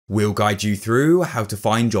We'll guide you through how to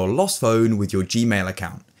find your lost phone with your Gmail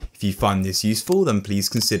account. If you find this useful, then please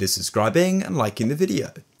consider subscribing and liking the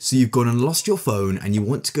video. So you've gone and lost your phone and you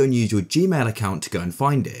want to go and use your Gmail account to go and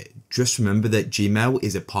find it. Just remember that Gmail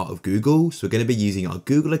is a part of Google, so we're going to be using our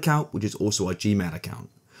Google account, which is also our Gmail account.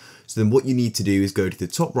 So then what you need to do is go to the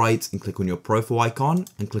top right and click on your profile icon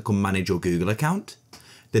and click on manage your Google account.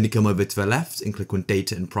 Then you come over to the left and click on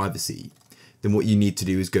data and privacy. Then what you need to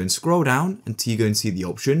do is go and scroll down until you go and see the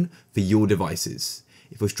option for your devices.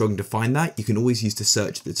 If you're struggling to find that, you can always use the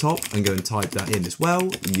search at the top and go and type that in as well,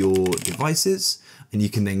 your devices, and you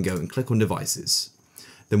can then go and click on devices.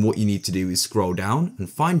 Then what you need to do is scroll down and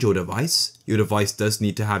find your device. Your device does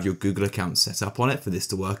need to have your Google account set up on it for this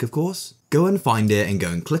to work, of course. Go and find it and go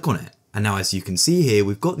and click on it. And now as you can see here,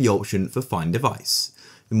 we've got the option for find device.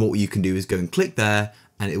 Then what you can do is go and click there,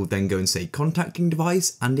 and it will then go and say contacting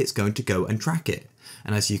device, and it's going to go and track it.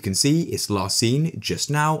 And as you can see, it's last seen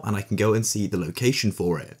just now, and I can go and see the location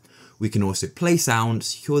for it. We can also play sound,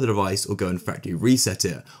 secure the device, or go and factory reset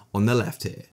it on the left here.